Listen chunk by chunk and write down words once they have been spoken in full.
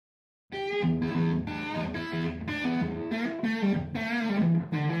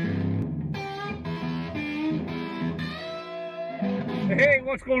Hey,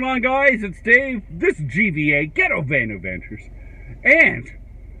 what's going on, guys? It's Dave. This is GVA, Ghetto Van Adventures. And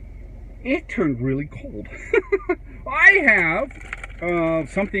it turned really cold. I have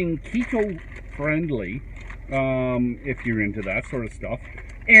something keto friendly, if you're into that sort of stuff.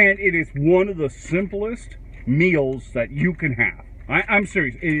 And it is one of the simplest meals that you can have. I'm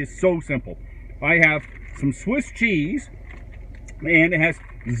serious. It is so simple. I have some Swiss cheese, and it has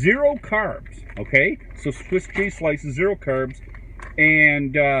 0 carbs, okay? So Swiss cheese slices, 0 carbs.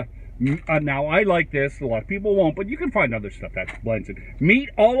 And now I like this. A lot of people won't, but you can find other stuff that blends it. Meat,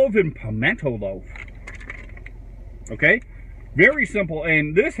 olive, and pimento loaf. Okay? Very simple.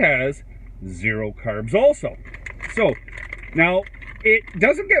 And this has 0 carbs also. So, now, it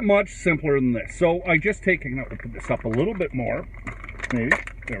doesn't get much simpler than this. So, I just take, I'm going to open this up a little bit more. Maybe.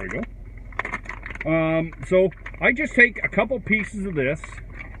 There we go. So, I just take a couple pieces of this.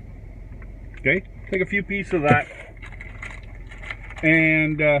 Okay? Take a few pieces of that.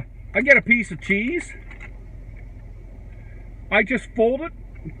 And I get a piece of cheese. I just fold it.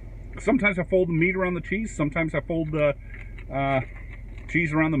 Sometimes I fold the meat around the cheese. Sometimes I fold the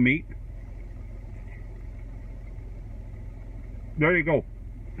cheese around the meat. There you go.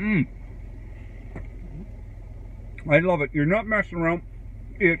 I love it. You're not messing around.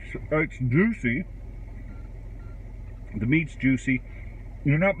 It's juicy. The meat's juicy.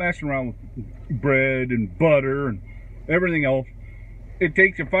 You're not messing around with bread and butter and everything else. It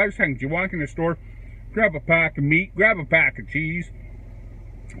takes you 5 seconds. You walk in the store, grab a pack of meat, grab a pack of cheese,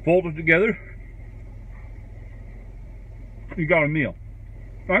 fold it together. You got a meal.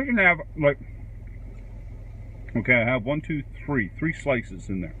 I can have, like, okay, I have 1, 2, 3 slices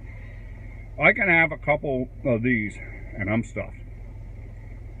in there. I can have a couple of these, and I'm stuffed.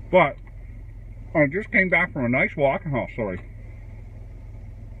 But I just came back from a nice walk. Oh, sorry.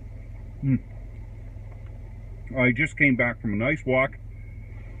 I just came back from a nice walk.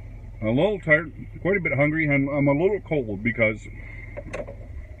 A little tired, quite a bit hungry, and I'm a little cold because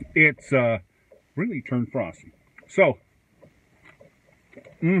it's really turned frosty. So,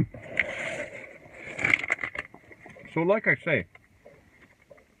 so like I say,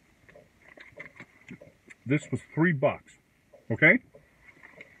 this was $3, okay?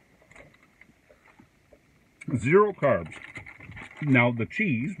 0 carbs. Now the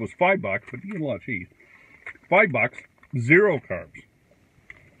cheese was $5, but you get a lot of cheese. $5, 0 carbs.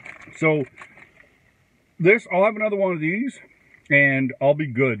 So this, I'll have another one of these and I'll be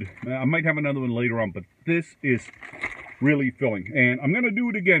good. I might have another one later on, but this is really filling. And I'm going to do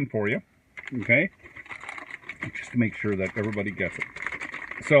it again for you, okay? Just to make sure that everybody gets it.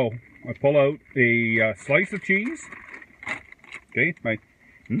 So I pull out a slice of cheese. Okay,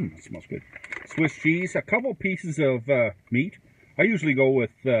 it smells good. Swiss cheese, a couple pieces of meat. I usually go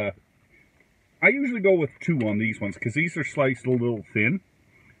with 2 on these ones because these are sliced a little thin.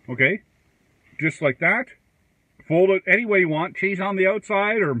 Okay, just like that. Fold it any way you want. Cheese on the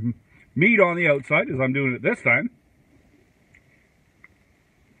outside or meat on the outside, as I'm doing it this time.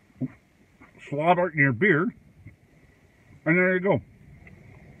 Slobber it in your beard. And there you go.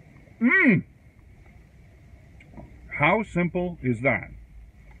 How simple is that?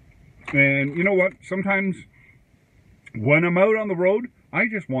 And you know what? Sometimes when I'm out on the road, I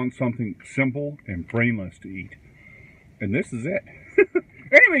just want something simple and brainless to eat. And this is it.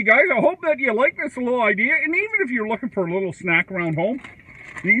 Anyway, guys, I hope that you like this little idea. And even if you're looking for a little snack around home,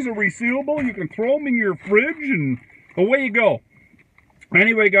 these are resealable. You can throw them in your fridge and away you go.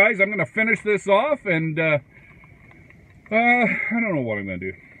 Anyway, guys, I'm going to finish this off. And I don't know what I'm going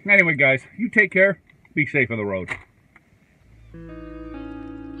to do. Anyway, guys, you take care. Be safe on the road.